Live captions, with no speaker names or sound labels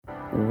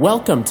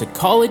Welcome to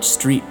College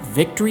Street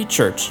Victory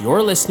Church.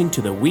 You're listening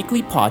to the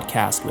weekly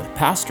podcast with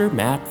Pastor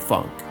Matt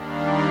Funk.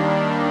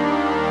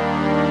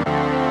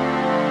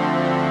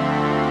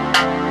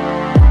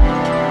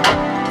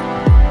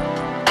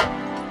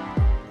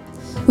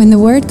 When the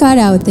word got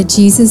out that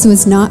Jesus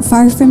was not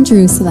far from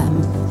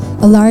Jerusalem,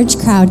 a large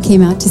crowd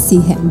came out to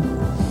see him.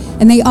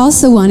 And they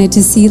also wanted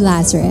to see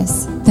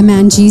Lazarus, the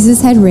man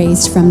Jesus had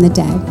raised from the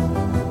dead.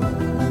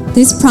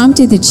 This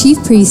prompted the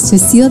chief priests to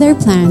seal their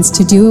plans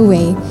to do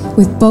away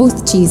with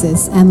both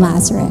Jesus and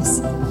Lazarus,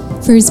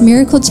 for his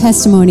miracle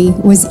testimony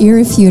was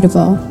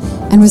irrefutable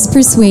and was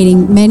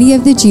persuading many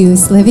of the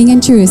Jews living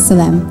in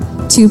Jerusalem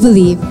to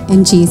believe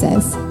in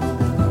Jesus.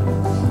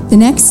 The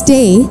next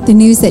day, the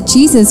news that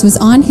Jesus was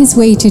on his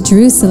way to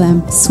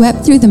Jerusalem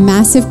swept through the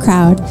massive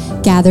crowd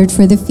gathered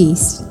for the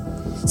feast.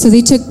 So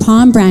they took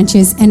palm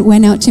branches and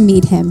went out to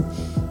meet him.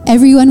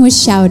 Everyone was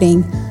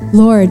shouting,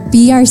 "Lord,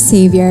 be our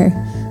Savior.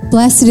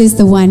 Blessed is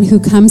the one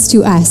who comes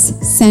to us,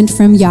 sent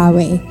from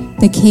Yahweh,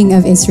 the King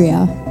of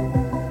Israel."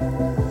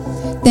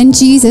 Then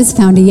Jesus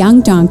found a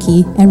young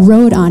donkey and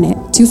rode on it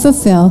to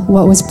fulfill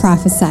what was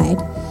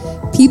prophesied.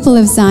 "People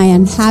of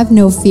Zion, have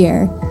no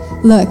fear.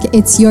 Look,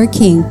 it's your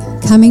king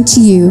coming to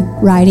you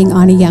riding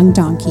on a young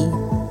donkey."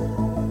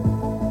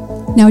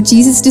 Now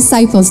Jesus'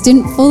 disciples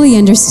didn't fully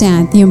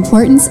understand the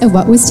importance of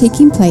what was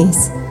taking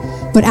place,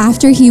 but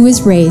after he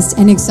was raised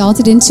and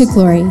exalted into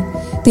glory,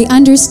 they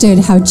understood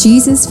how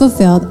Jesus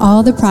fulfilled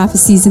all the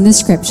prophecies in the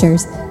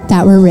scriptures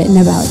that were written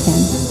about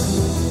him.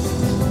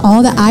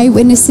 All the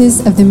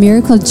eyewitnesses of the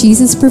miracle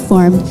Jesus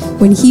performed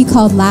when he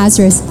called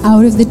Lazarus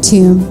out of the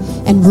tomb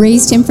and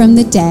raised him from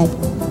the dead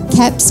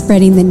kept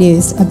spreading the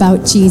news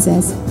about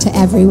Jesus to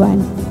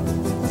everyone.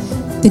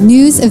 The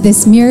news of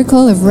this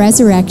miracle of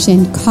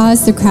resurrection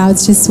caused the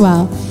crowds to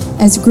swell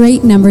as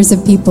great numbers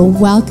of people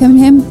welcomed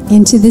him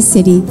into the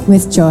city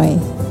with joy.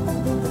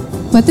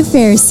 But the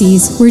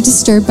Pharisees were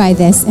disturbed by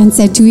this and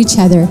said to each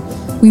other,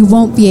 "We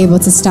won't be able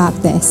to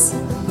stop this.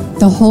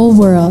 The whole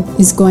world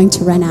is going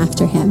to run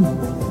after him."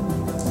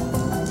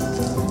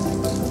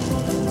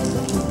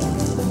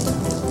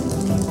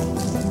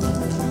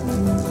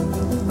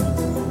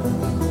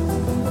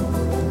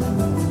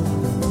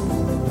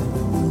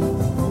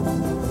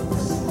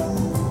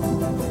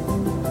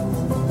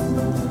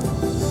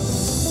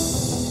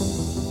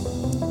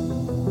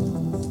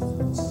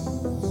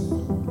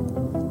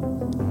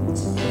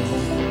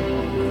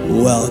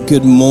 Well,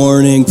 good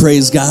morning,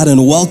 praise God,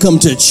 and welcome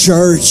to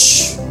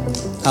church.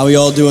 How are you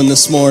all doing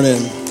this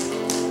morning?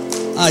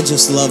 I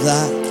just love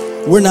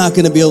that. We're not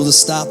going to be able to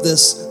stop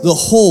this. The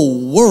whole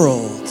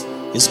world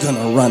is going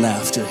to run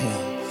after him.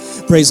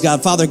 Praise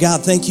God. Father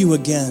God, thank you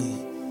again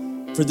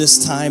for this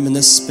time in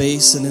this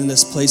space and in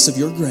this place of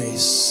your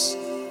grace.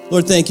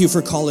 Lord, thank you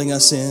for calling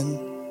us in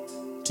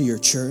to your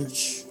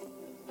church.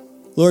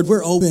 Lord,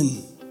 we're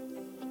open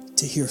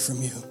to hear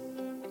from you.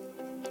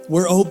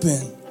 We're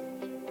open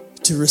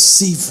to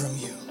receive from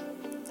you.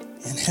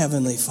 And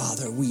Heavenly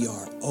Father, we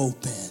are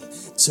open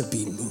to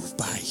be moved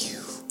by you.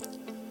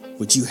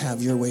 Would you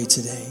have your way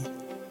today?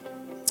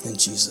 In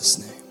Jesus'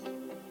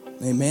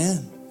 name. Amen.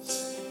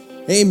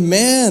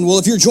 Amen. Well,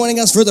 if you're joining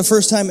us for the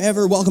first time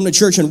ever, welcome to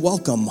church and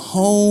welcome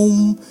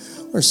home.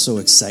 We're so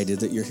excited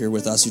that you're here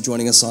with us. You're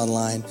joining us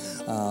online.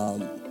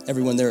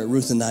 Everyone there at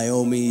Ruth and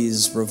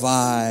Naomi's,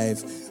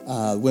 Revive,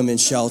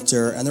 Women's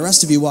Shelter, and the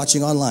rest of you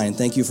watching online,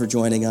 thank you for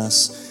joining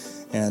us.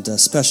 And a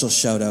special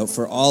shout out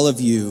for all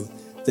of you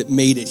that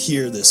made it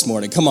here this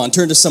morning. Come on,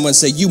 turn to someone and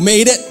say, "You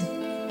made it,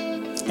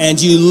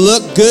 and you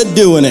look good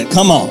doing it."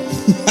 Come on.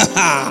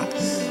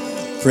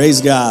 Praise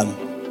God.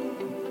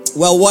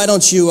 Well, why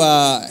don't you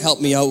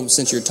help me out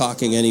since you're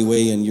talking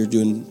anyway, and you're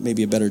doing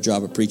maybe a better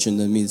job of preaching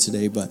than me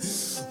today, but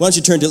why don't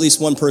you turn to at least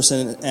one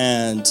person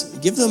and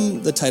give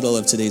them the title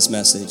of today's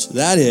message.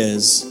 That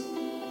is,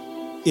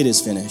 "It is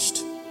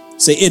finished."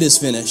 Say, "It is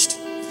finished."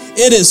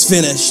 It is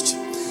finished.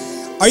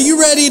 Are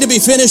you ready to be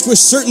finished with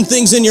certain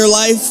things in your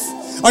life?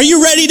 Are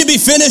you ready to be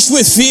finished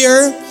with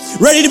fear?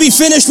 Ready to be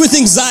finished with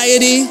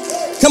anxiety?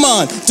 Come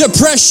on,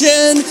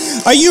 depression?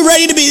 Are you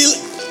ready to be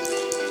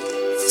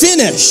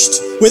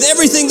finished with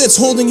everything that's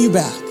holding you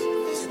back?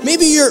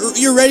 Maybe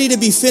you're ready to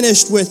be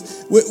finished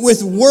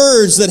with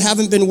words that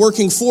haven't been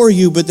working for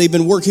you, but they've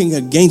been working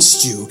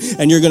against you.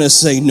 And you're going to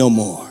say, "No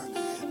more.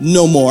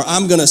 No more.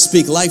 I'm going to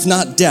speak life,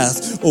 not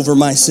death, over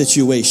my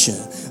situation.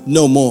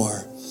 No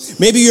more."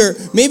 Maybe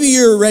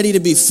you're ready to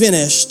be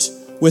finished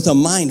with a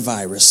mind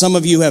virus. Some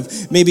of you have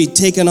maybe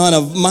taken on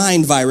a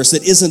mind virus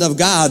that isn't of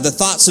God. The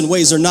thoughts and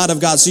ways are not of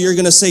God. So you're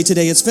going to say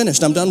today, "It's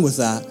finished. I'm done with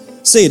that."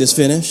 Say, "It is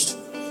finished."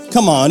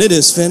 Come on, it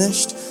is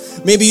finished.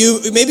 Maybe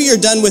you're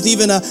done with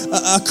even a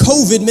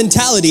COVID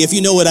mentality, if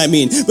you know what I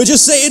mean. But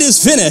just say, "It is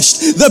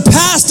finished. The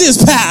past is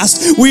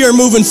past. We are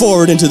moving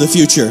forward into the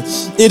future.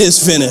 It is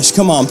finished."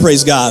 Come on,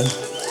 praise God.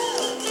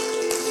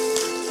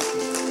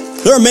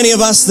 There are many of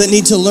us that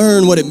need to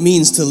learn what it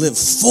means to live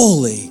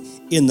fully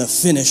in the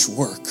finished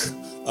work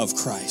of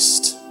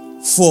Christ.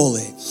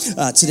 Fully.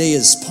 Today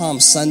is Palm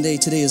Sunday.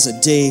 Today is a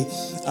day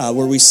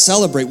where we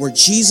celebrate, where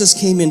Jesus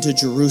came into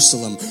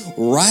Jerusalem,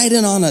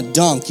 riding on a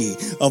donkey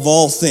of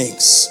all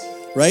things,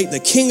 right? The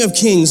King of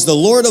Kings, the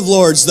Lord of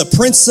Lords, the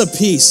Prince of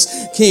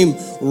Peace came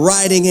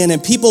riding in,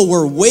 and people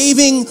were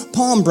waving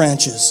palm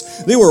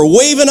branches. They were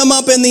waving them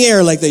up in the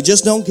air like they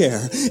just don't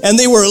care, and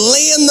they were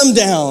laying them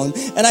down.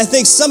 And I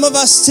think some of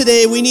us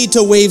today, we need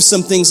to wave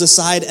some things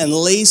aside and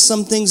lay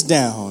some things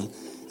down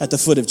at the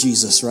foot of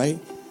Jesus, right?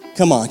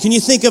 Come on, can you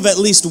think of at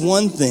least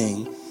one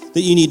thing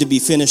that you need to be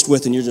finished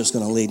with and you're just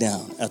going to lay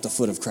down at the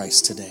foot of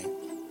Christ today?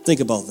 Think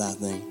about that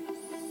thing.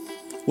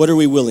 What are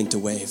we willing to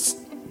wave?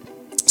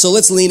 So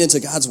let's lean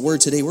into God's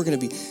word today. We're going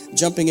to be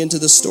jumping into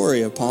the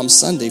story of Palm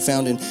Sunday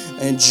found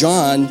in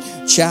John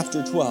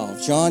chapter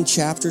 12. John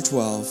chapter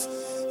 12,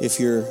 if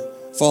you're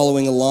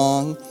following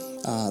along.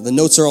 The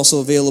notes are also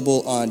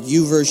available on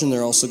YouVersion.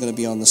 They're also going to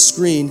be on the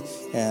screen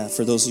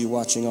for those of you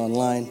watching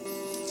online.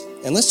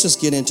 And let's just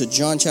get into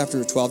John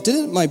chapter 12.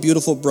 Didn't my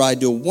beautiful bride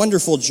do a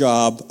wonderful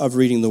job of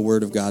reading the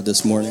word of God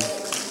this morning?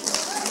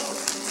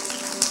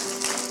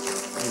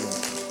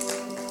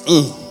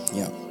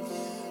 Yeah.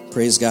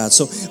 Praise God.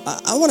 So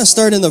I want to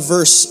start in the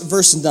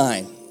verse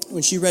 9.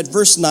 When she read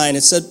verse 9,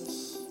 it said,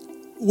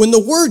 when the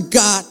word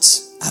got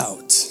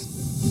out,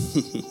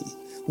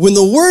 when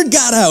the word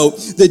got out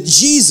that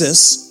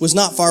Jesus was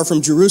not far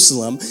from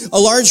Jerusalem, a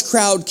large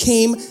crowd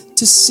came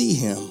to see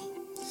him.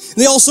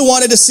 They also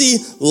wanted to see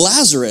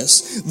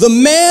Lazarus, the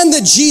man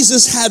that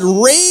Jesus had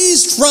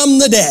raised from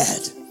the dead.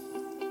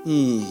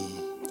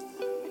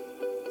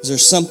 Is there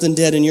something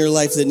dead in your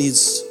life that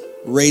needs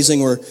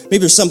raising? Or maybe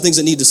there's some things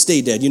that need to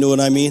stay dead, you know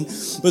what I mean?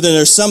 But then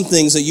there's some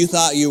things that you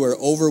thought you were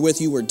over with,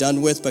 you were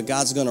done with, but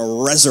God's going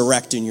to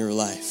resurrect in your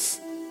life.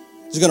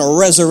 He's going to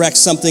resurrect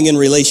something in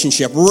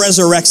relationship,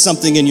 resurrect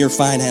something in your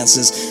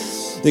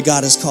finances that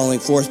God is calling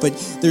forth. But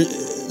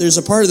there's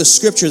a part of the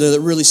scripture that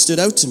really stood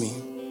out to me.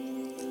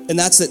 And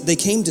that's that they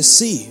came to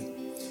see.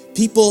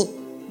 People,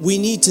 we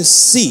need to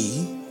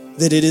see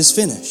that it is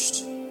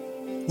finished.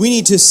 We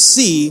need to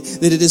see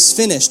that it is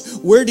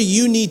finished. Where do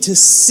you need to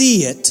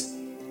see it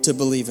to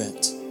believe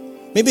it?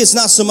 Maybe it's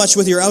not so much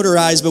with your outer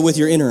eyes, but with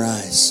your inner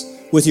eyes,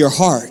 with your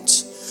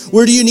heart.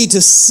 Where do you need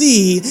to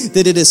see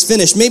that it is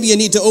finished? Maybe you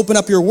need to open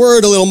up your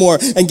word a little more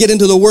and get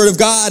into the word of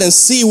God and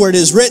see where it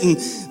is written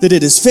that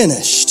it is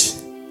finished.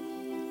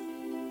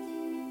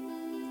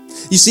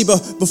 You see,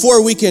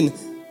 before we can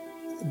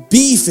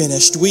be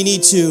finished, we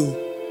need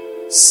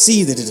to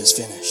see that it is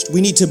finished.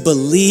 We need to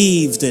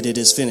believe that it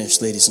is finished,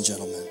 ladies and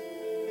gentlemen.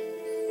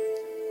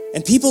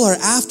 And people are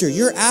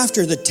you're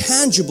after the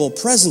tangible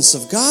presence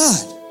of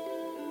God.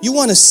 You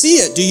want to see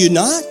it, do you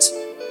not?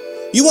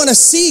 You want to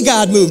see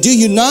God move, do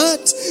you not?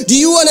 Do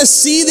you want to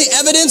see the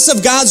evidence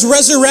of God's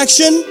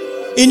resurrection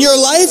in your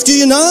life, do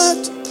you not?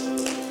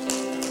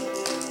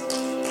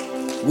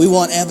 We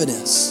want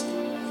evidence.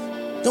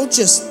 Don't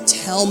just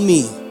tell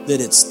me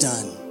that it's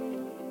done.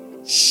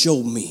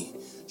 Show me,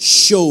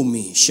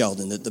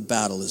 Sheldon, that the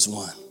battle is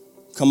won.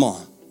 Come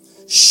on,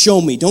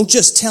 show me. Don't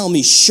just tell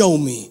me, show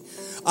me.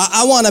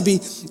 I want to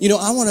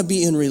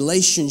be in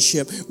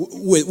relationship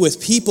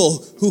with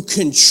people who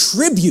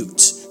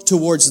contribute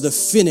towards the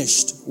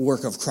finished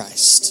work of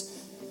Christ.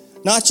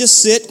 Not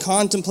just sit,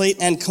 contemplate,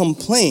 and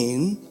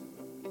complain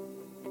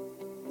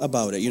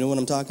about it. You know what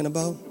I'm talking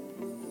about?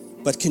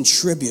 But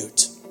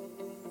contribute.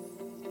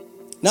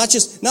 Not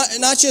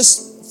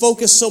just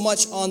focus so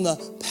much on the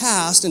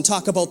past and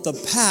talk about the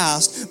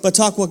past, but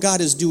talk what God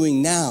is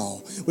doing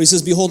now. When he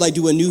says, behold, I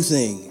do a new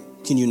thing.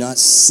 Can you not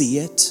see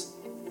it?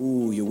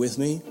 Ooh, you with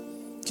me?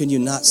 Can you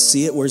not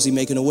see it? Where's he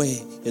making a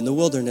way? In the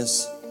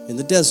wilderness, in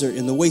the desert,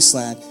 in the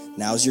wasteland.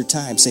 Now's your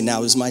time. Say,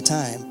 now is my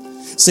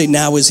time. Say,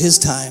 now is his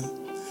time.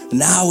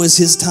 Now is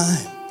his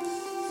time.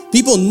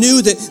 People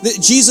knew that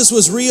Jesus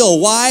was real.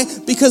 Why?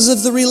 Because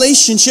of the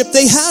relationship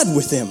they had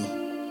with him.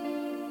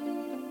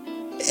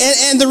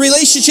 And the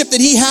relationship that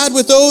he had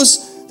with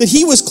those that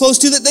he was close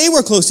to, that they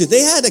were close to.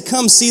 They had to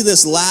come see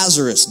this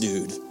Lazarus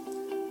dude.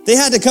 They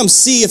had to come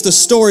see if the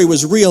story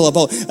was real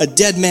about a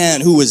dead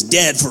man who was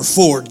dead for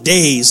 4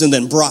 days and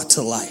then brought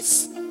to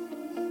life.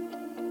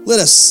 Let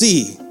us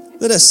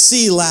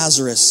see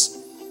Lazarus.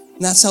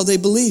 And that's how they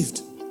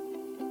believed.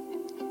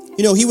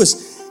 You know, he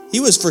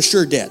was for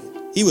sure dead.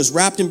 He was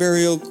wrapped in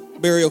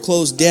burial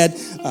clothes, dead.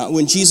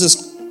 When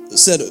Jesus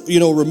said,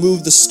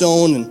 remove the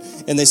stone,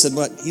 and they said,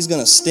 what, he's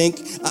going to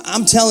stink?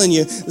 I'm telling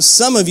you,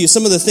 some of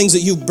the things that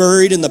you've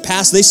buried in the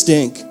past, they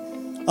stink.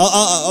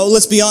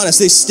 Let's be honest,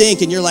 they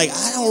stink, and you're like,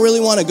 I don't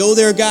really want to go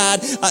there,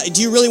 God.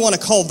 Do you really want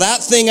to call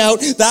that thing out,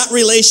 that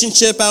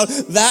relationship out,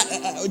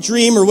 that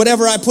dream or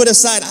whatever I put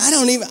aside?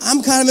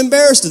 I'm kind of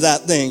embarrassed of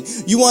that thing.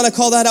 You want to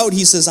call that out?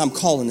 He says, I'm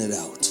calling it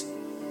out.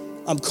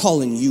 I'm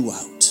calling you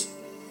out.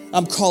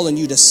 I'm calling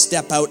you to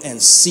step out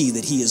and see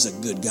that he is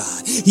a good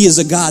God. He is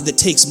a God that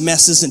takes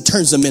messes and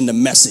turns them into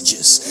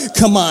messages.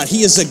 Come on,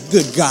 he is a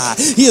good God.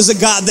 He is a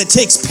God that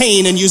takes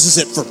pain and uses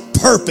it for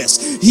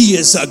purpose. He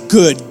is a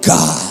good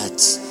God.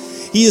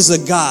 He is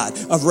the God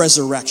of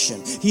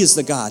resurrection. He is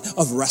the God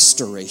of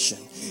restoration.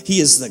 He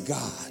is the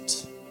God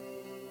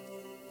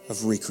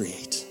of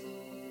recreate.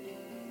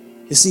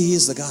 You see, he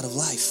is the God of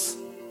life.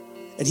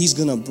 And he's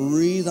going to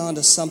breathe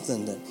onto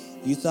something that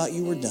you thought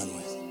you were done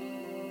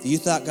with. That you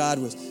thought God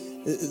was,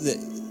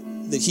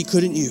 that he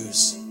couldn't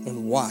use.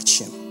 And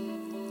watch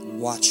him.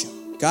 Watch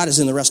him. God is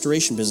in the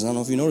restoration business. I don't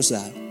know if you noticed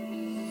that.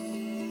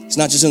 He's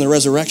not just in the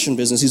resurrection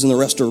business. He's in the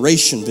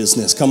restoration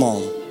business. Come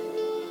on.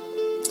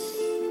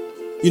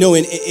 You know,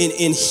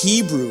 in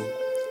Hebrew,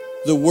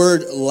 the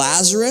word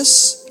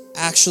Lazarus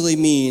actually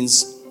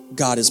means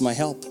God is my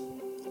help.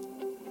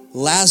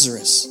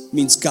 Lazarus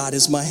means God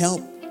is my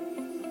help.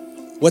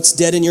 What's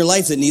dead in your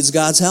life that needs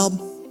God's help?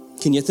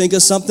 Can you think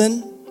of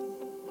something?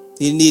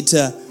 You need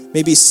to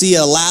maybe see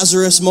a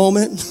Lazarus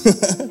moment.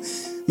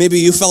 Maybe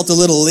you felt a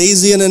little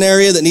lazy in an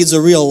area that needs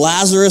a real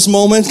Lazarus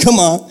moment. Come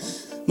on.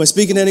 Am I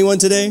speaking to anyone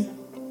today?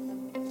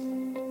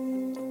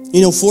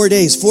 You know, 4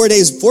 days. 4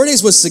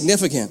 days was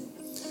significant.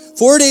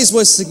 4 days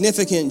was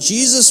significant.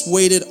 Jesus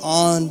waited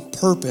on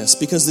purpose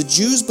because the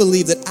Jews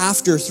believed that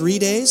after 3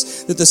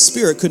 days that the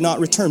spirit could not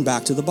return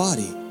back to the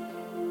body.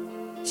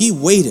 He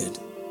waited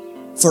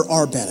for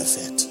our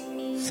benefit.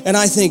 And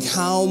I think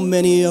how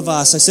many of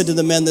us, I said to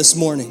the men this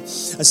morning,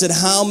 I said,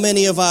 how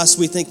many of us,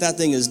 we think that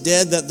thing is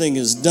dead, that thing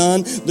is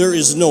done. There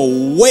is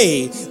no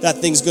way that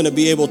thing's going to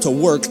be able to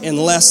work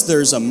unless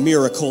there's a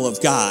miracle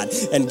of God.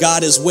 And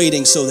God is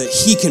waiting so that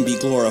he can be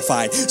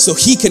glorified, so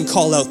he can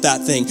call out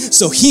that thing,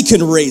 so he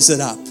can raise it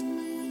up,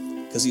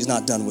 because he's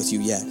not done with you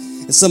yet.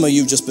 And some of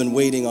you have just been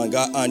waiting on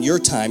God, on your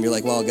time. You're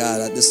like, well,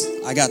 God,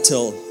 I got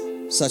till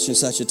such and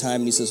such a time.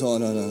 And he says, oh,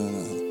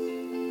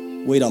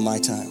 no. Wait on my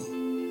time.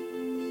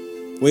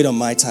 Wait on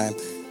my time,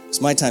 because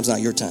my time's not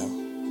your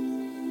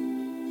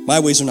time. My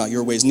ways are not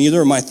your ways.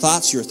 Neither are my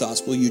thoughts your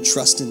thoughts. Will you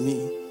trust in me?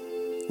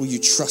 Will you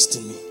trust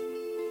in me?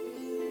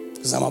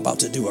 Because I'm about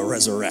to do a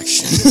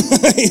resurrection.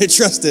 You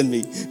trust in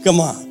me. Come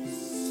on.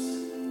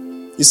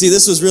 You see,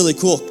 this was really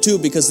cool, too,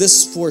 because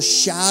this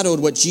foreshadowed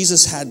what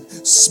Jesus had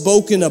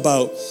spoken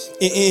about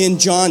in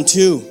John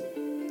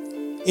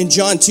 2. In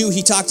John 2,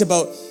 he talked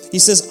about, he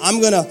says,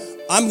 I'm gonna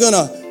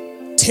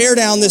tear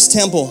down this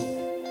temple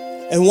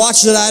and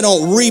watch that I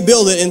don't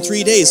rebuild it in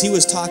 3 days. He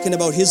was talking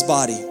about his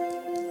body.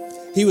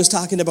 He was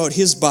talking about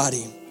his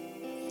body.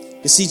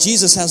 You see,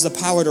 Jesus has the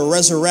power to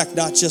resurrect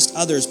not just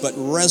others, but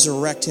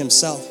resurrect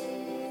himself.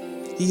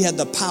 He had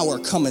the power.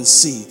 Come and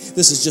see.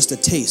 This is just a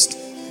taste.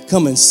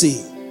 Come and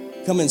see.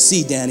 Come and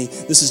see, Danny.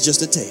 This is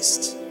just a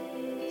taste.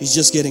 He's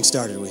just getting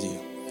started with you.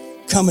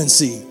 Come and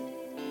see.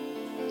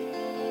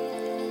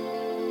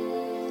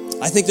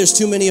 I think there's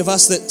too many of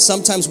us that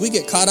sometimes we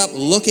get caught up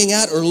looking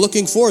at or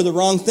looking for the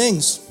wrong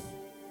things.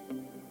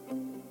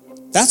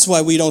 That's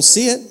why we don't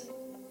see it,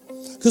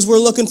 because we're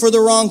looking for the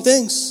wrong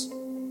things.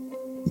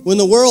 When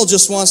the world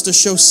just wants to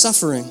show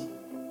suffering,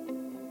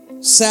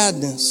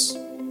 sadness,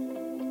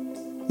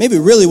 maybe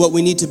really what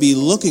we need to be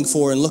looking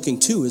for and looking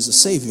to is a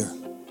Savior.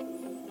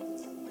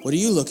 What are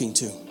you looking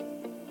to?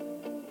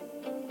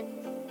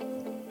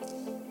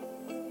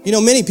 You know,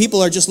 many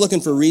people are just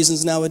looking for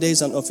reasons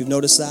nowadays. I don't know if you've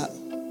noticed that.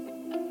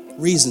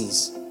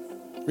 Reasons.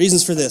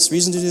 Reasons for this,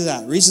 reasons to do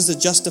that, reasons to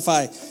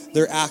justify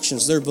their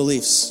actions, their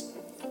beliefs.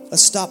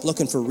 Let's stop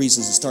looking for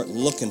reasons and start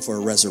looking for a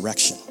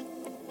resurrection.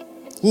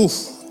 Oof.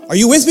 Are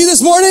you with me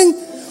this morning?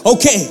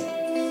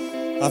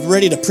 Okay. I'm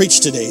ready to preach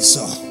today,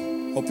 so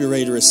hope you're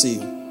ready to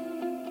receive.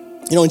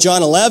 You know, in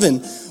John 11,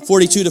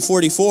 42 to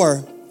 44,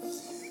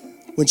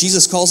 when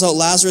Jesus calls out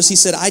Lazarus, he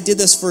said, I did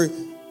this for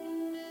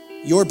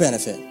your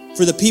benefit,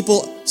 for the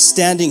people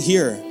standing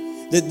here,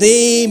 that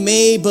they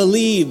may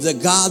believe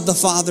that God the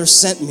Father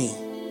sent me.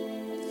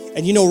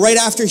 And you know, right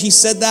after he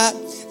said that,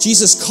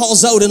 Jesus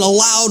calls out in a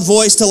loud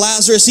voice to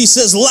Lazarus. He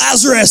says,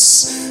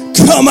 Lazarus,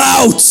 come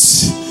out.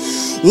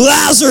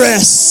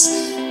 Lazarus,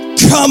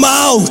 come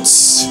out.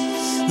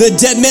 The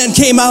dead man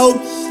came out,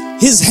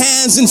 his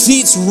hands and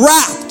feet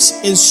wrapped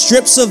in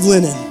strips of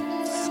linen,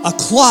 a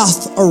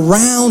cloth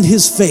around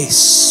his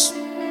face.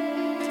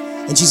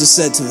 And Jesus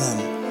said to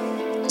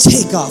them,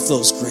 take off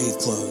those grave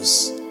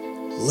clothes.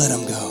 Let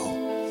them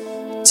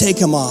go. Take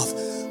them off.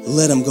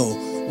 Let them go.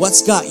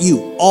 What's got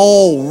you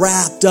all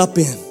wrapped up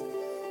in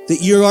that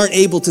you aren't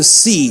able to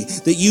see,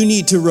 that you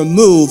need to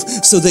remove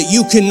so that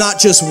you can not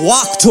just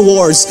walk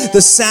towards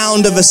the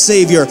sound of a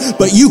Savior,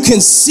 but you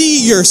can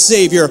see your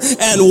Savior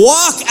and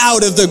walk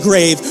out of the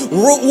grave,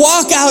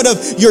 walk out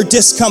of your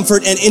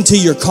discomfort and into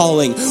your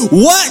calling?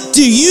 What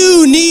do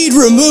you need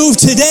removed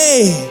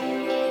today?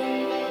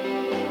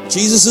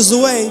 Jesus is the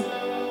way,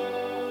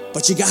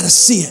 but you got to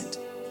see it.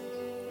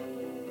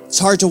 It's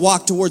hard to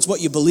walk towards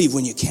what you believe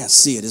when you can't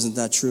see it. Isn't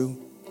that true?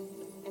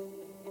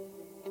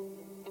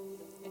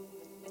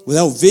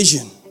 Without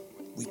vision,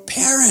 we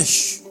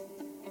perish.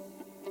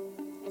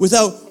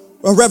 Without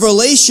a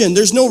revelation,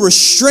 there's no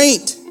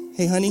restraint.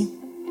 Hey, honey,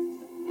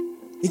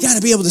 you got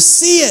to be able to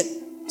see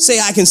it.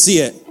 Say, I can see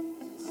it.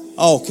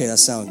 Oh, okay, that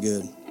sounds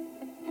good.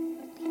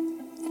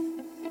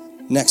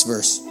 Next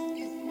verse.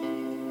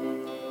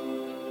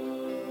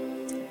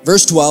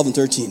 Verse 12 and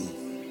 13.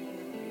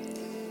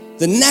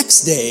 The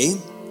next day,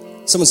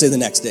 someone say the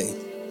next day.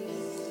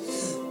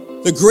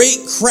 the great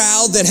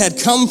crowd that had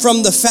come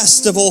from the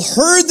festival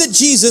heard that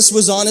Jesus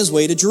was on his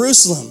way to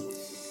Jerusalem.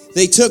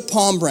 They took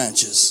palm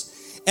branches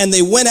and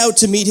they went out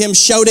to meet him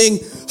shouting,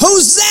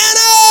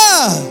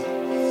 "Hosanna!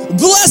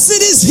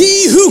 Blessed is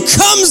he who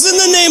comes in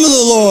the name of the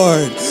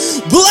Lord.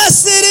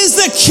 Blessed is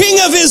the King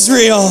of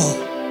Israel."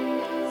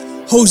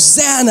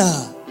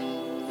 Hosanna,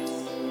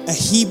 a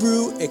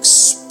Hebrew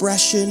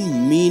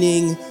expression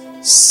meaning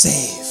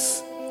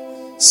save,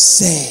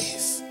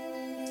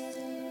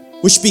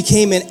 which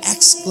became an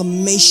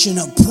exclamation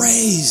of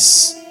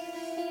praise.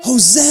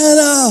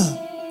 Hosanna.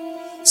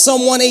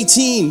 Psalm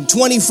 118,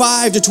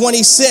 25 to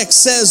 26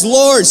 says,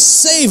 "Lord,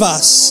 save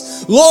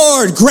us.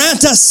 Lord,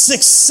 grant us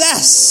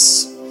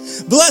success.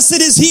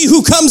 Blessed is he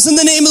who comes in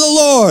the name of the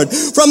Lord.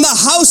 From the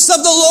house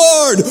of the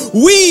Lord,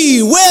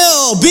 we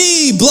will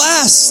be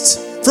blessed."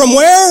 From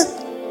where?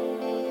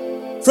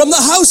 From the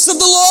house of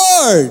the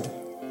Lord.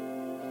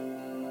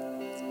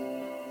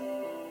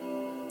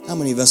 How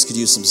many of us could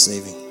use some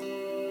saving?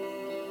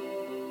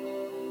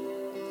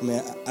 I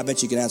mean, I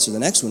bet you can answer the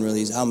next one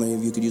really is how many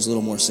of you could use a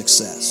little more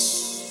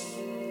success?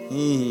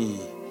 We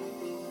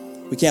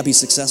can't be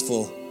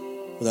successful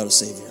without a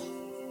Savior.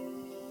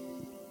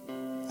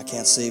 I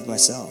can't save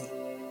myself.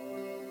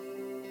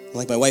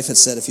 Like my wife had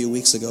said a few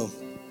weeks ago,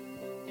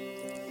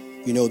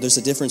 you know, there's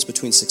a difference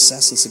between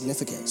success and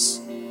significance.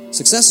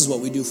 Success is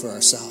what we do for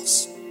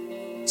ourselves.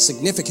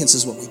 Significance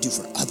is what we do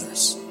for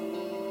others.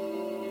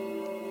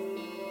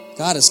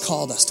 God has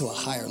called us to a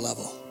higher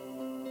level.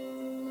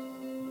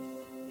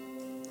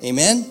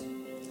 Amen?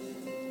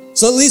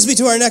 So it leads me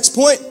to our next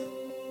point.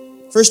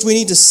 First, we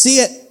need to see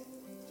it,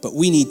 but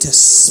we need to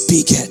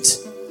speak it.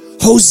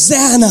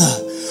 Hosanna,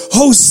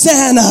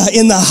 Hosanna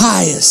in the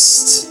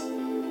highest.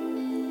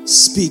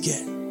 Speak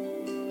it.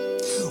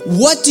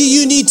 What do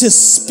you need to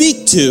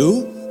speak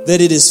to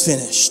that it is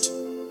finished?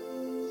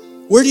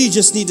 Where do you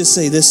just need to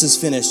say, this is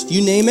finished?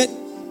 You name it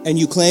and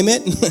you claim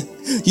it.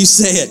 You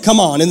say it. Come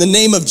on, in the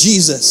name of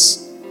Jesus.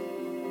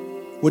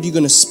 What are you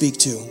going to speak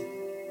to?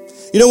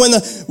 You know,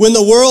 when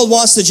the world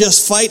wants to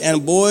just fight,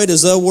 and boy,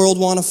 does the world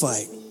want to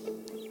fight,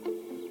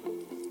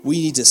 we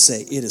need to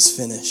say, it is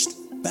finished.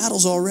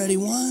 Battle's already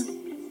won.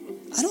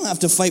 I don't have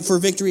to fight for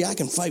victory. I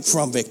can fight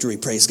from victory,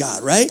 praise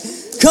God, right?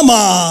 Come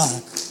on.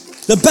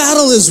 The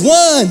battle is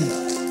won.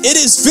 It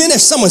is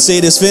finished. Someone say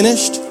it is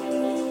finished.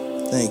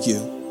 Thank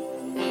you.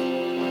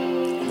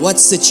 What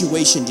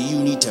situation do you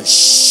need to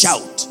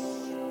shout,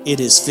 it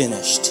is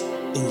finished,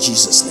 in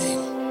Jesus'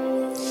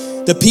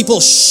 name? The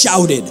people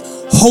shouted,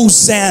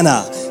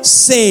 Hosanna,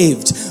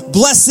 saved.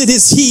 Blessed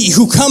is he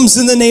who comes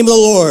in the name of the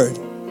Lord.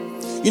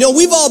 You know,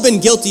 we've all been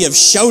guilty of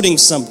shouting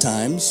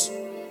sometimes.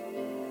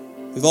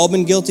 We've all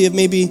been guilty of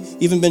maybe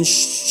even been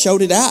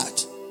shouted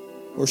at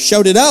or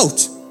shouted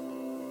out.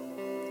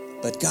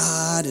 But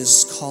God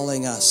is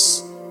calling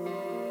us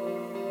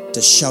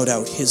to shout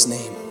out his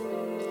name.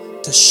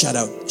 To shut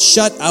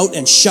out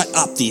and shut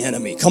up the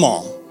enemy. Come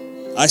on.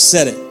 I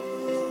said it.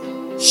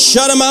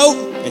 Shut him out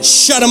and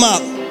shut him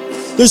up.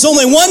 There's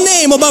only one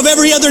name above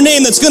every other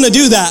name that's going to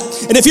do that.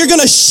 And if you're going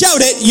to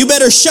shout it, you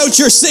better shout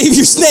your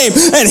Savior's name.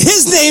 And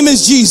his name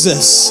is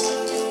Jesus.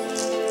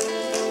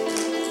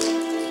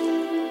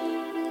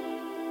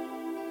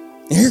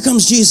 And here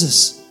comes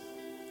Jesus,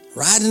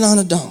 riding on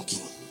a donkey.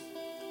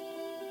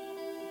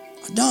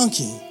 A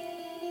donkey.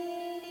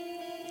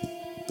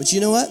 But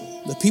you know what?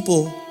 The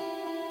people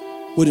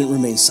wouldn't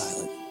remain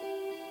silent.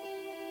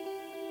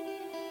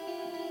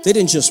 They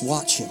didn't just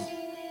watch him.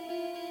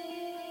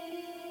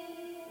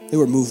 They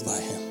were moved by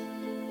him.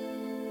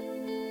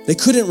 They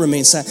couldn't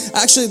remain silent.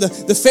 Actually,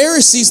 the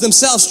Pharisees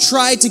themselves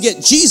tried to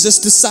get Jesus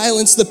to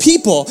silence the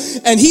people.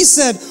 And he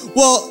said,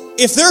 well,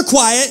 if they're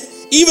quiet,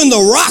 even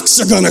the rocks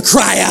are going to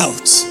cry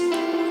out.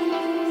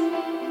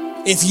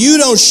 If you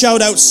don't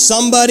shout out,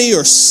 somebody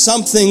or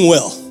something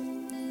will.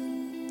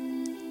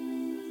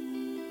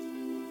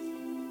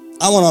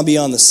 I want to be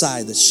on the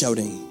side that's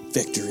shouting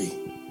victory.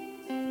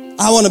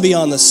 I want to be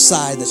on the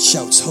side that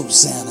shouts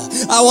Hosanna.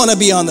 I want to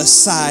be on the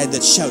side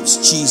that shouts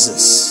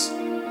Jesus.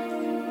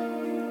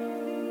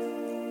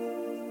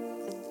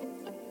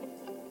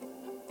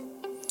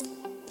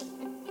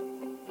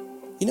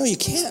 You know, you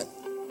can't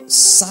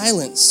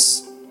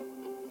silence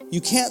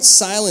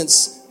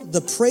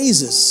the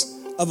praises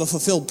of a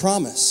fulfilled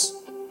promise.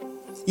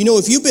 You know,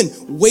 if you've been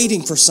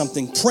waiting for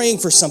something, praying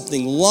for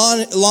something,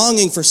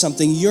 longing for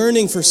something,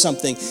 yearning for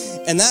something,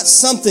 and that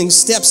something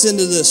steps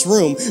into this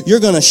room,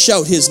 you're going to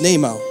shout his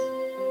name out.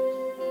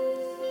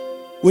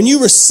 When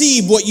you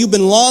receive what you've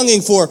been longing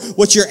for,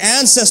 what your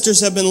ancestors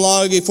have been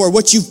longing for,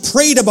 what you've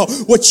prayed about,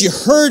 what you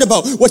heard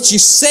about, what you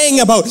sang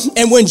about,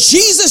 and when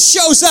Jesus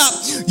shows up,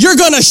 you're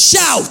going to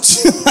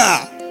shout.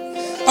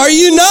 Are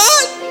you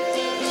not?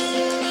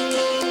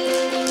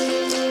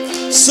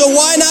 So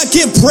why not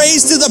give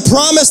praise to the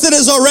promise that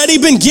has already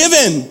been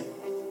given?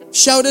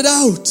 Shout it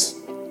out.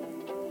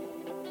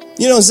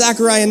 You know,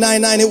 Zechariah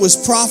 9:9, it was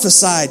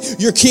prophesied,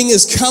 your king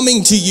is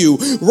coming to you,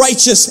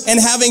 righteous and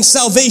having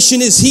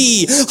salvation is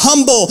he,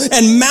 humble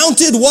and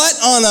mounted what?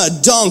 On a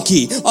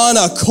donkey, on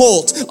a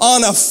colt,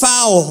 on a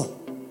foal.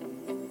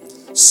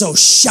 So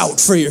shout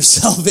for your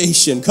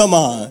salvation. Come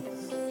on.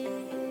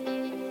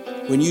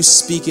 When you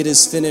speak it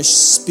is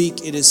finished,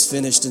 speak it is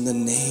finished in the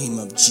name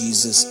of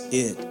Jesus.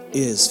 It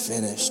is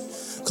finished.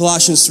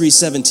 Colossians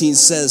 3:17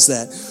 says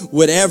that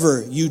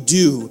whatever you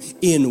do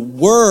in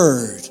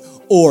word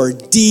or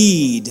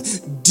deed,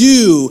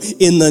 do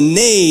in the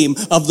name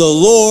of the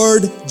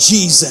Lord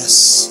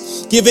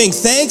Jesus, giving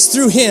thanks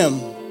through him,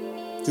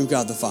 through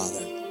God the Father.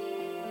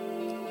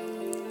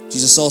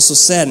 Jesus also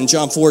said in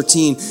John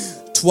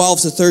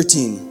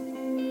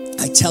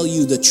 14:12-13, I tell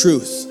you the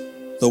truth.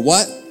 The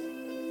what?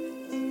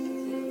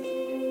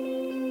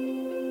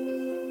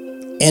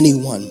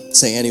 Anyone,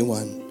 say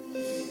anyone.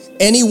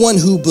 Anyone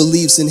who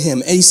believes in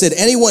him. And he said,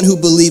 anyone who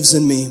believes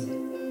in me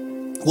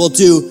will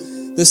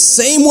do the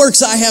same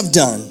works I have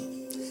done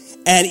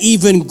and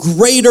even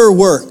greater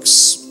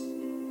works.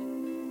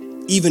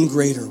 Even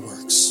greater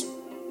works.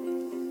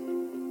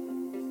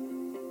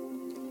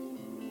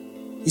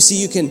 You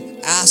see, you can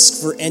ask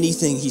for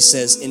anything, he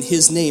says, in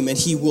his name, and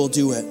he will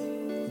do it.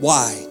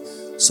 Why?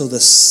 So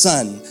the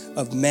Son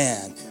of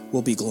Man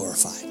will be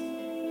glorified.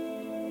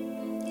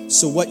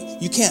 So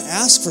you can't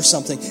ask for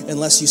something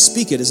unless you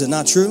speak it. Is it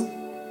not true?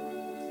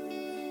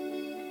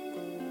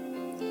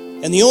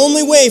 And the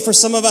only way for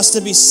some of us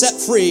to be set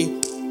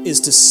free is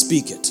to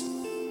speak it.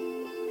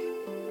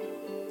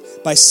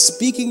 By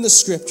speaking the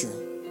scripture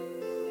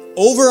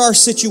over our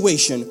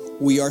situation,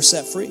 we are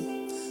set free.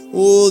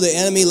 Oh, the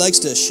enemy likes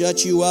to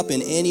shut you up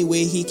in any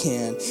way he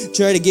can.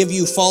 Try to give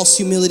you false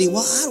humility.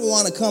 Well, I don't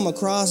want to come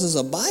across as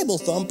a Bible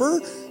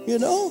thumper, you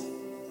know.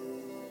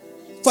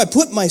 If I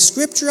put my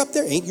scripture up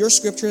there, ain't your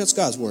scripture, that's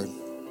God's word.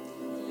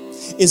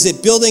 Is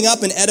it building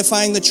up and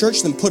edifying the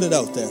church? Then put it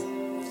out there.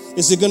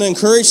 Is it going to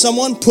encourage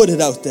someone? Put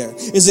it out there.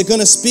 Is it going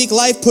to speak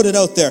life? Put it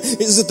out there.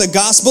 Is it the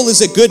gospel?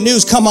 Is it good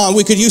news? Come on,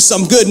 we could use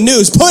some good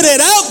news. Put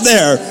it out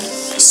there.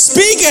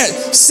 Speak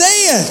it.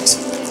 Say it.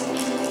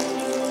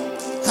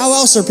 How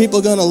else are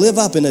people going to live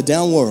up in a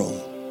down world?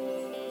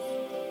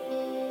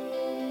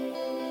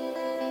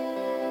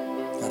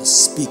 Got to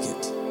speak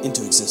it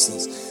into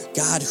existence.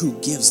 God who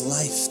gives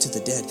life to the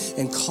dead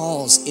and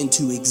calls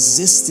into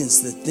existence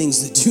the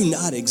things that do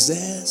not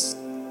exist.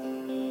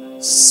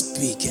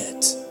 Speak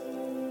it.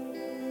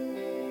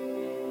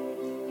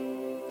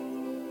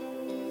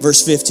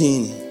 Verse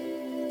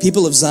 15,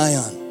 people of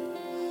Zion,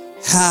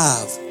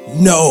 have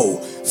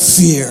no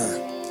fear.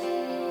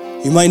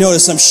 You might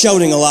notice I'm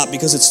shouting a lot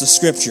because it's the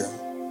scripture.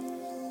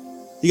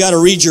 You got to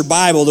read your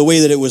Bible the way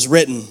that it was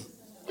written.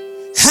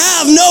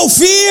 Have no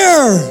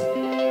fear.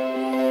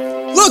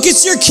 Look,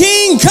 it's your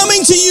king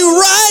coming to you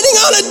riding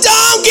on a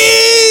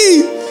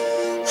donkey.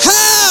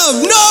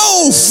 Have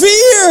no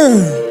fear.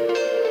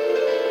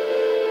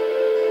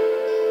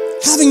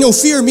 Having no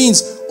fear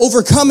means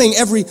overcoming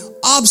every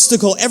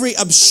obstacle, every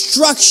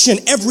obstruction,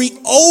 every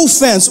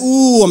offense.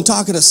 Ooh, I'm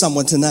talking to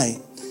someone tonight.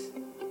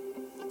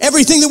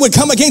 Everything that would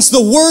come against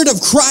the word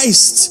of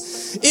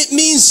Christ. It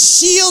means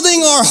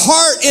shielding our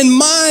heart and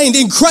mind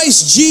in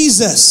Christ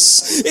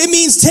Jesus. It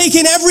means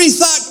taking every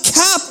thought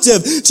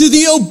captive to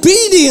the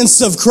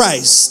obedience of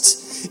Christ.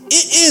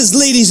 It is,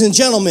 ladies and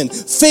gentlemen,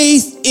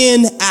 faith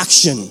in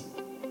action.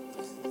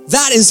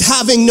 That is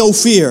having no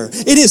fear.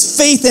 It is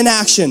faith in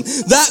action.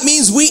 That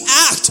means we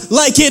act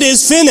like it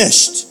is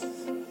finished.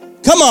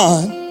 Come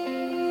on.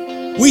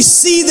 We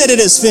see that it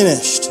is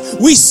finished.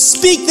 We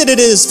speak that it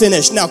is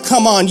finished. Now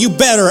come on, you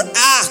better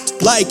act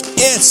like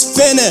it's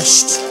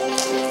finished.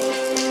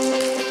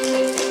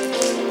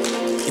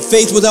 If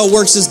faith without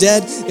works is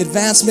dead,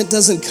 advancement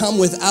doesn't come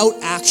without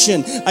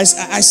action. I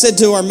said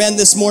to our men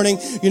this morning,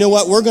 you know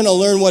what? We're going to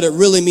learn what it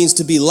really means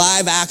to be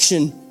live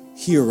action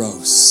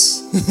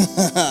heroes.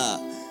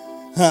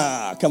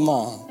 Come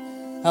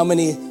on. How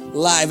many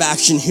live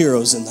action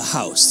heroes in the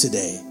house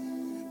today?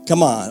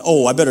 Come on.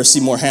 Oh, I better see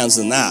more hands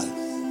than that.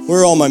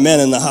 Where are all my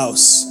men in the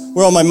house?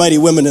 Where are all my mighty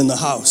women in the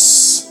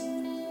house?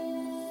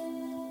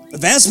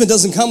 Advancement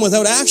doesn't come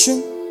without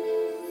action.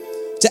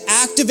 To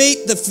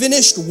activate the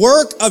finished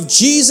work of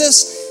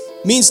Jesus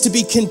means to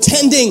be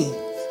contending.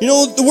 You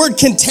know, the word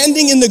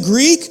contending in the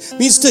Greek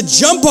means to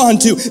jump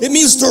onto. It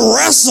means to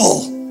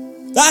wrestle.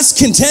 That's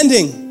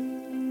contending.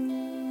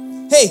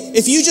 Hey,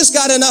 if you just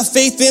got enough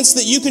faith, Vince,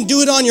 that you can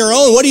do it on your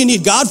own, what do you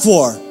need God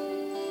for?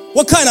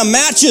 What kind of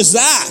match is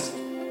that?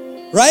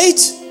 Right?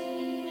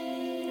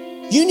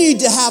 You need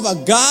to have a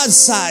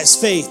God-sized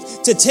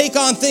faith to take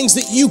on things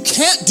that you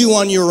can't do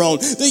on your own,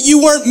 that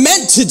you weren't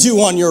meant to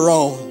do on your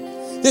own.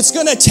 It's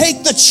going to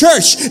take the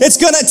church. It's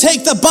going to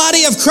take the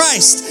body of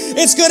Christ.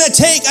 It's going to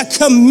take a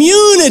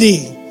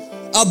community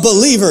of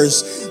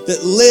believers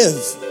that live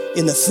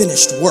in the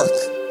finished work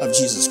of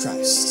Jesus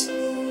Christ.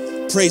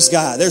 Praise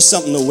God. There's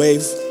something to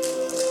wave.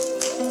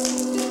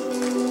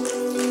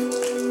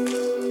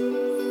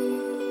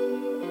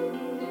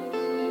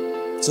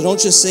 So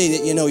don't just say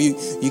that, you know, you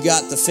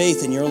got the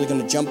faith and you're only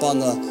going to jump on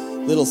the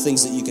little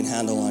things that you can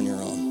handle on your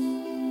own.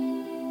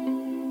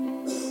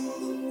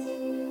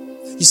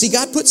 You see,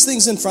 God puts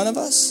things in front of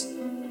us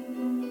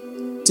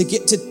to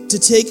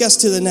take us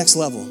to the next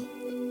level.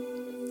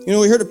 You know,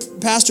 we heard a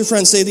pastor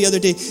friend say the other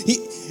day,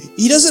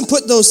 He doesn't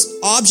put those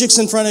objects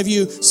in front of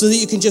you so that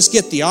you can just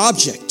get the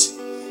object.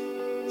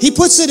 He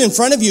puts it in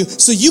front of you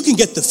so you can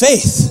get the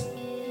faith.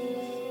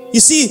 You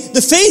see,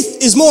 the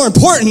faith is more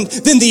important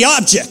than the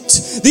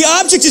object. The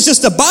object is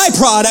just a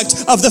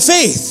byproduct of the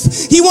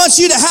faith. He wants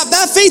you to have,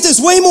 that faith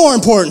is way more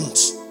important.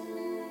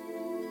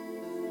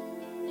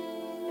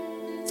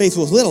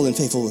 Faithful with little and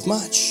faithful with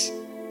much.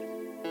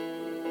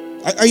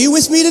 Are you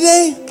with me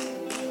today?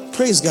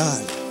 Praise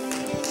God.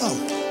 Oh.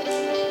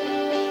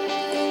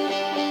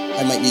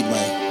 I might need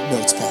my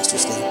notes, Pastor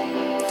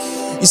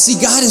Stan. You see,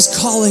 God is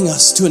calling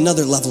us to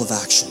another level of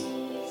action.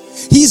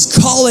 He's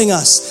calling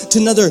us to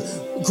another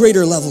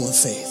greater level of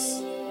faith.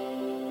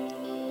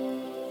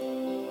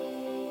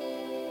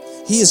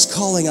 He is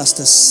calling us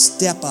to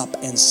step up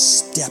and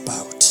step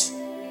out.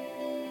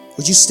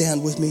 Would you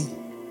stand with me?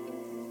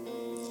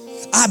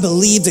 I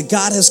believe that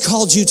God has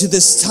called you to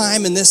this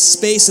time and this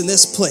space and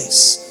this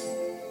place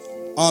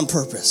on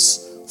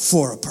purpose,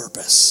 for a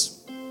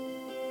purpose.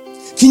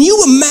 Can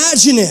you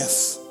imagine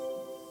if,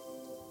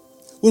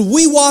 when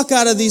we walk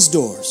out of these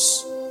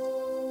doors,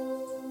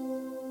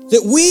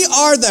 that we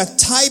are the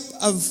type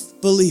of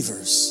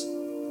believers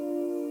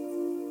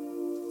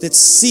that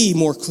see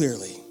more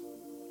clearly,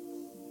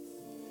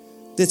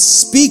 that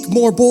speak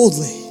more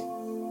boldly,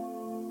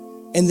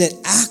 and that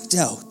act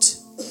out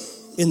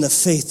in the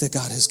faith that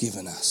God has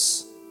given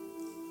us,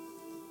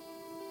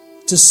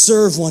 to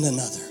serve one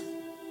another,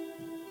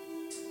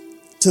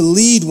 to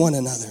lead one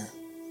another.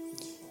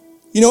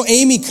 You know,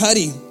 Amy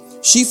Cuddy,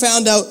 she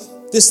found out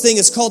this thing,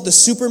 it's called the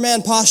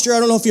Superman posture. I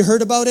don't know if you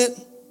heard about it.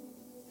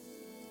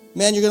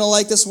 Man, you're going to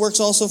like this. Works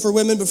also for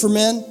women, but for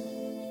men,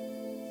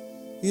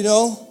 you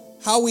know,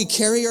 how we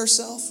carry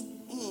ourselves.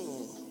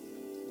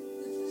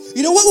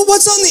 You know,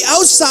 what's on the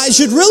outside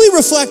should really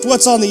reflect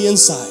what's on the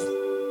inside.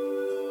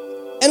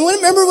 And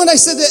remember when I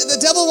said that the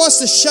devil wants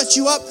to shut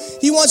you up?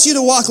 He wants you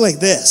to walk like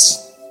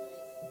this.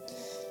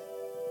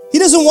 He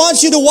doesn't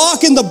want you to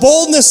walk in the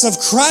boldness of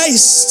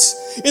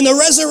Christ, in the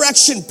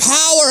resurrection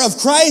power of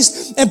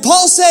Christ. And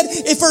Paul said,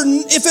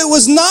 if it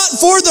was not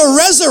for the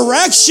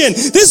resurrection,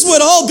 this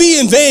would all be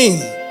in vain.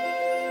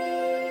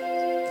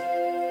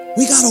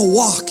 We got to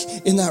walk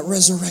in that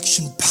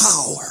resurrection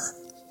power.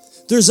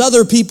 There's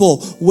other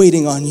people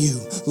waiting on you,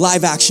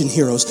 live action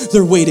heroes.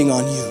 They're waiting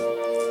on you.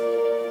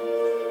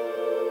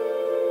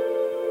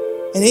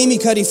 And Amy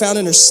Cuddy found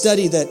in her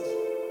study that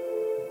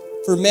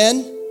for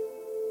men,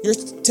 your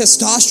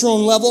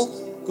testosterone level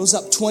goes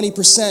up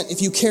 20%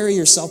 if you carry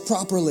yourself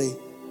properly.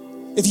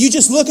 If you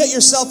just look at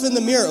yourself in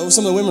the mirror,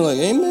 some of the women are like,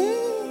 amen.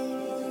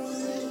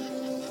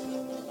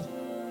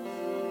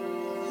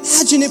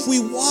 Imagine if we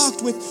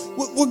walked with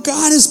what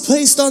God has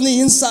placed on the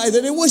inside,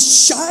 that it would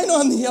shine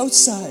on the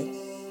outside.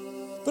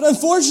 But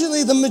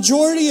unfortunately, the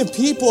majority of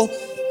people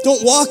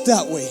don't walk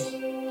that way.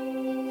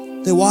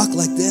 They walk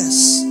like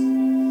this.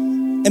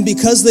 And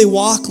because they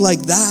walk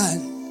like that,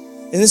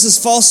 and this is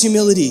false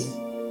humility,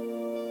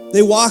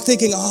 they walk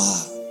thinking,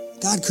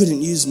 God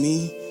couldn't use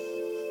me.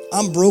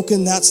 I'm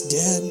broken, that's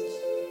dead.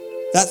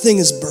 That thing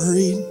is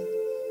buried.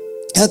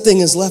 That thing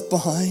is left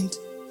behind.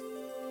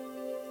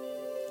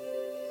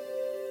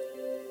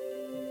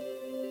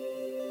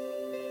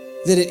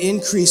 That it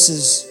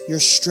increases your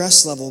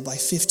stress level by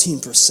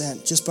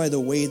 15% just by the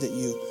way that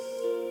you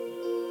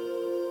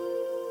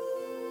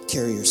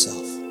carry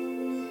yourself.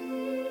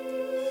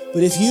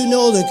 But if you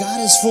know that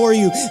God is for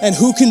you and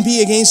who can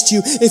be against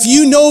you, if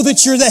you know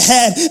that you're the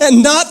head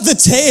and not the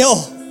tail,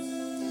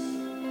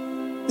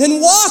 then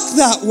walk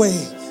that way,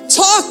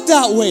 talk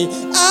that way,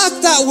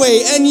 act that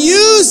way, and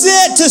use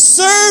it to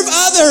serve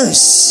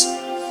others.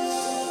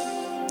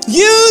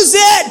 Use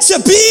it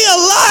to be a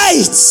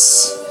light.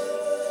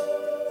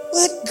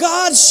 Let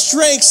God's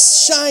strength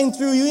shine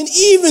through you, and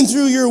even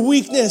through your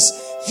weakness,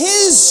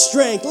 His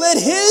strength,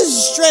 let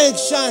His strength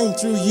shine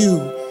through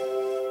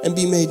you and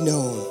be made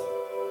known.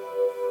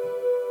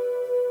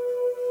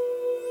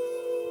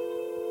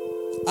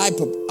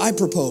 I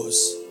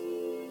propose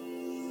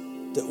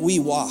that we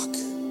walk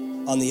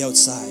on the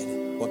outside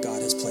what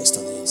God has placed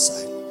on the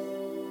inside.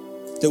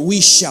 That we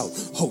shout,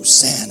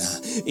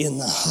 Hosanna in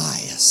the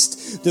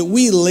highest. That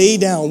we lay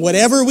down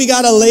whatever we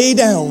got to lay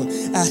down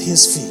at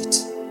His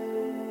feet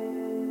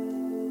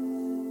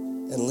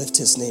and lift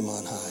His name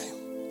on high.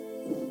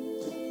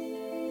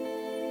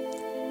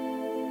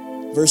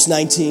 Verse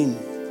 19.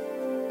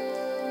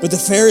 But the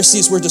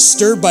Pharisees were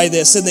disturbed by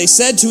this, and they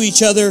said to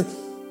each other,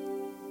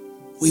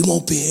 we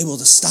won't be able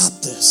to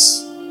stop this.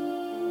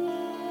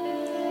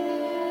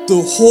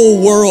 The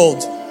whole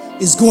world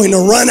is going to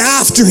run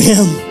after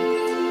Him.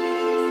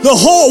 The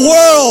whole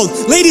world,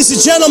 ladies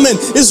and gentlemen,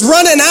 is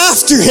running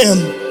after Him.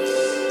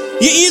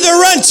 You either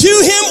run to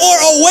Him or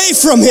away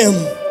from Him.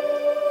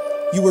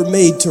 You were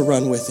made to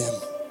run with Him.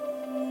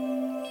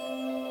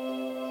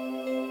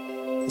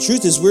 The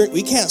truth is,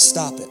 we can't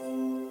stop it.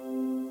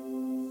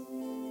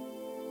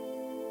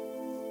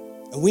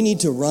 And we need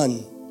to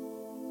run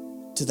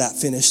to that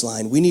finish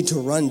line. We need to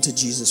run to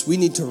Jesus. We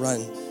need to run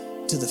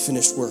to the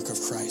finished work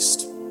of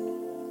Christ.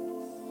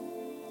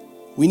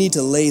 We need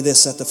to lay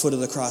this at the foot of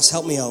the cross.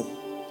 Help me out.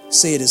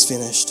 Say it is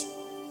finished.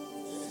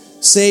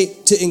 Say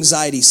to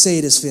anxiety, say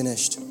it is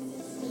finished.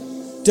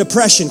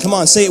 Depression, come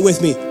on, say it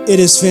with me. It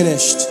is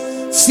finished.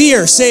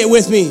 Fear, say it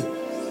with me.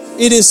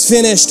 It is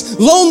finished.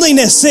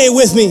 Loneliness, say it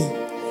with me.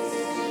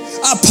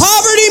 A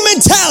poverty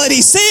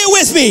mentality, say it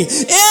with me.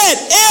 It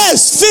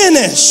is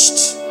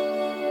finished.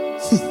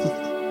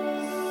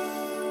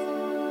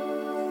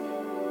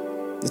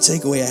 The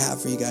takeaway I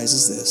have for you guys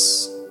is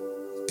this.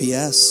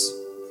 P.S.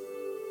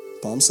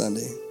 Palm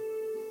Sunday.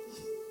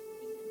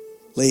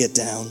 Lay it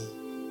down.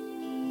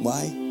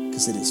 Why?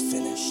 Because it is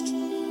finished.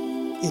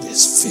 It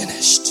is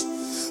finished.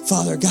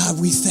 Father God,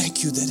 we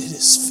thank you that it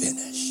is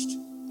finished.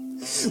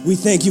 We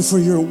thank you for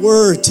your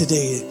word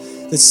today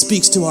that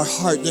speaks to our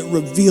heart, that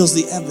reveals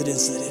the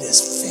evidence that it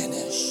is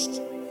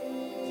finished.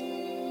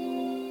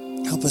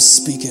 Help us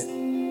speak it.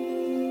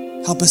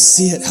 Help us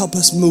see it. Help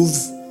us move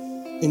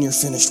in your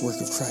finished work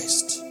of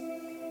Christ.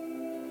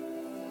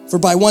 For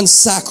by one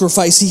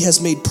sacrifice he has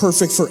made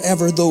perfect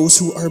forever those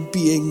who are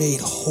being made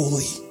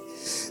holy.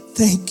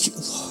 Thank you,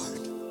 Lord.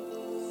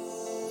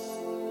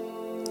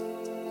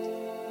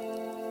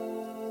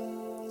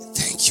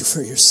 Thank you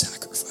for your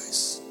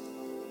sacrifice.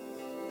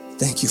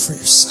 Thank you for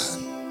your son.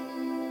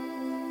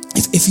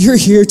 If you're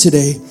here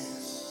today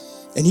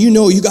and you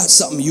know you got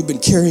something you've been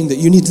carrying that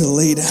you need to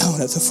lay down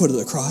at the foot of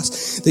the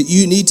cross, that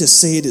you need to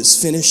say it is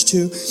finished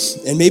to,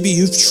 and maybe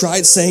you've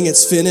tried saying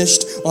it's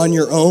finished on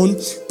your own,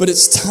 but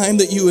it's time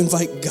that you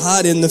invite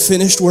God in the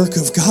finished work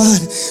of God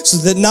so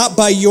that not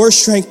by your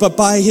strength but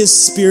by his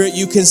Spirit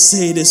you can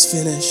say it is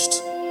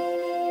finished.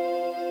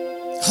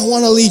 I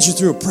want to lead you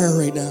through a prayer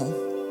right now.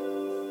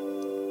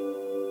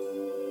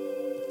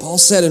 Paul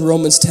said in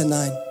Romans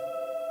 10:9,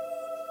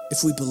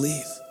 if we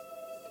believe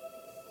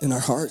in our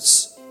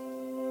hearts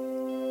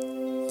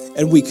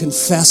and we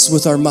confess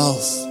with our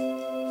mouth,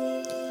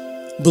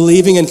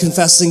 believing and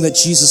confessing that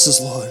Jesus is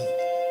Lord,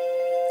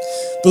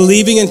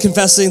 believing and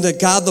confessing that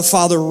God the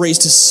Father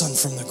raised his son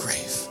from the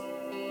grave,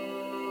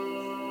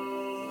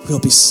 we'll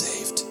be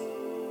saved.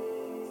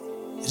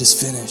 It is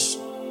finished.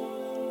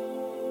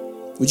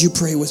 Would you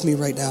pray with me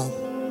right now?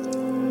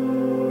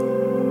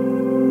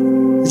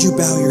 Would you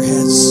bow your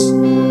heads,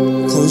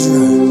 close your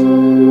eyes?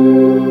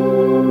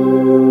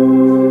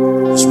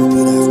 Just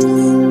repeat after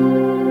me.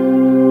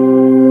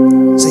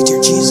 Say,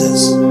 dear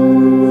Jesus, I'm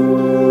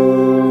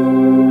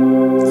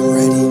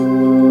ready.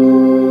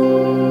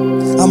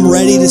 I'm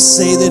ready to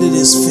say that it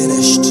is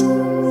finished.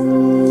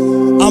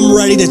 I'm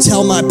ready to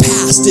tell my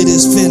past it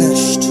is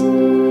finished.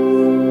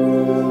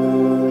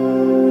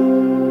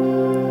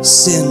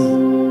 Sin,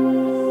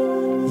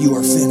 you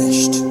are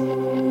finished.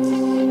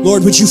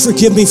 Lord, would you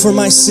forgive me for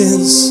my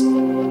sins?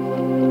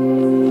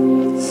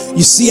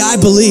 You see, I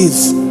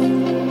believe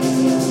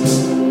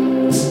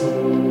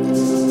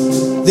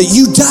that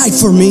you died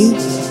for me.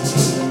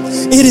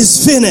 It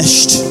is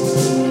finished.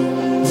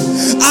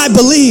 I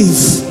believe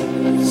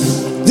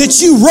that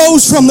you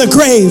rose from the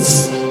grave.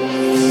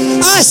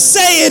 I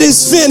say it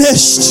is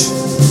finished.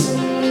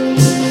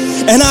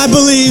 And I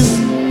believe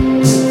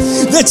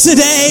that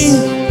today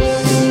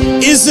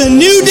is a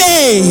new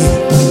day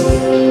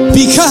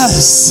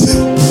because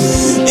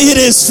it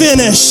is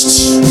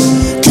finished.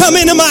 Come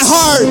into my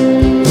heart.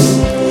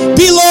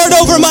 Be Lord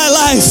over my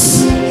life.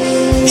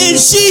 In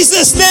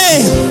Jesus'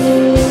 name,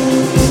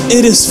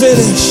 it is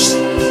finished.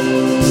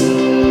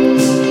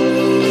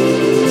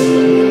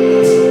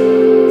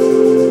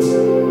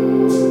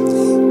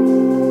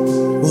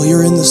 While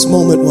you're in this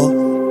moment, while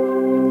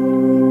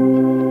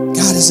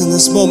God is in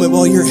this moment,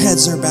 while your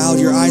heads are bowed,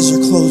 your eyes are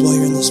closed, while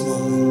you're in this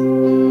moment,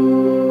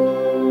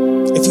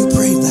 if you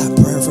prayed that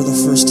prayer for the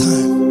first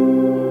time,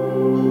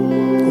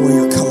 or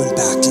you're coming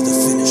back to the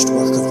finished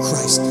work of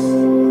Christ,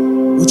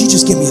 would you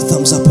just give me a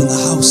thumbs up in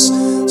the house?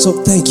 So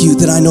thank you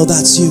that I know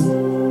that's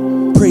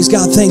you. Praise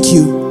God, thank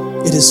you.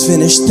 It is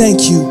finished.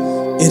 Thank you.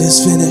 It is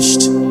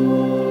finished.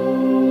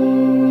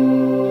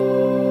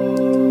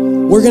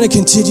 We're going to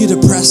continue to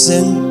press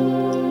in.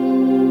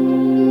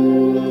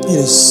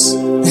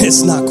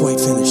 It's not quite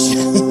finished.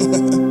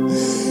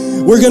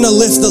 We're going to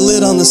lift the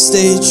lid on the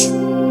stage.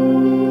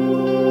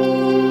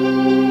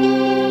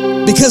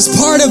 Because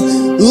part of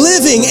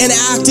living and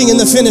acting in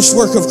the finished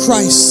work of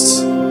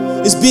Christ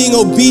is being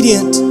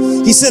obedient.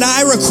 He said,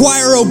 I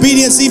require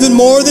obedience even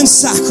more than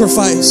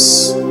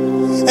sacrifice.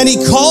 And he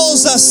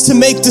calls us to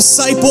make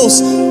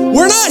disciples.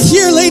 We're not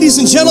here, ladies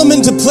and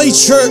gentlemen, to play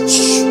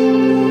church.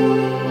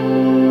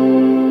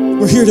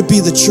 We're here to be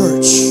the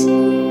church.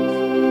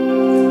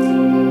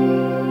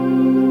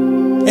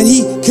 And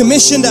he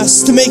commissioned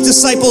us to make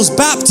disciples,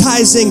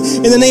 baptizing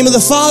in the name of the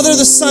Father,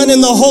 the Son,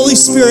 and the Holy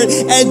Spirit,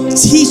 and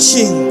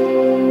teaching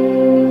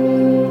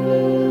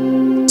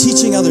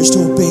others to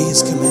obey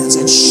his commands.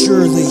 And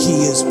surely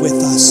he is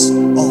with us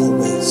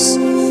always.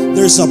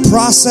 There's a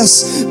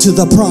process to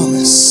the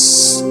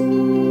promise.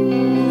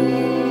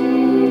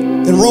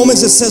 In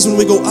Romans it says when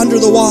we go under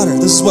the water,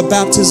 this is what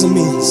baptism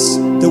means,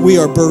 that we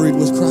are buried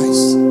with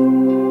Christ.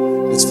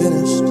 It's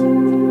finished.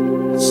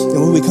 And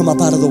when we come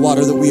up out of the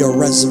water, that we are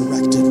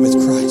resurrected with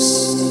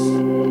Christ.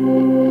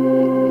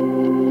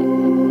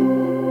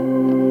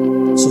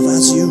 So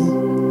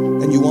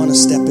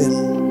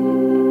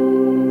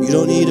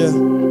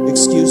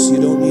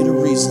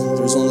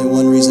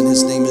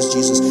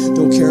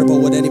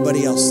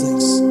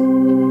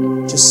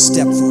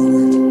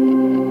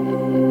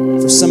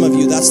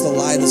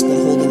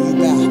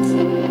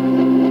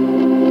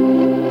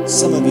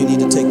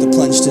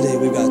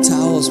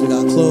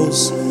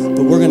close,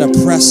 but we're going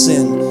to press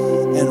in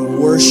and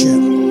worship.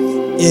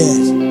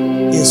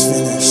 It is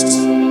finished.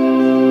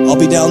 I'll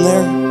be down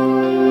there.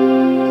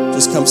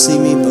 Just come see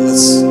me, but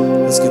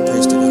let's give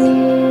praise to God.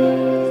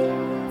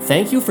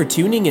 Thank you for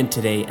tuning in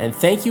today, and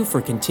thank you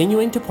for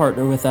continuing to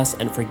partner with us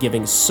and for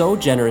giving so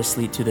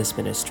generously to this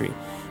ministry.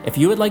 If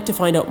you would like to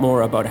find out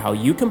more about how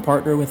you can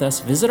partner with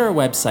us, visit our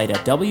website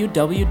at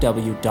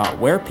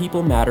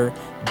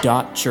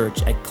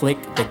www.wherepeoplematter.church and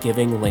click the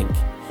giving link.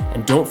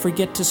 And don't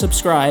forget to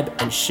subscribe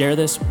and share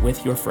this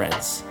with your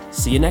friends.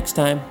 See you next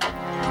time.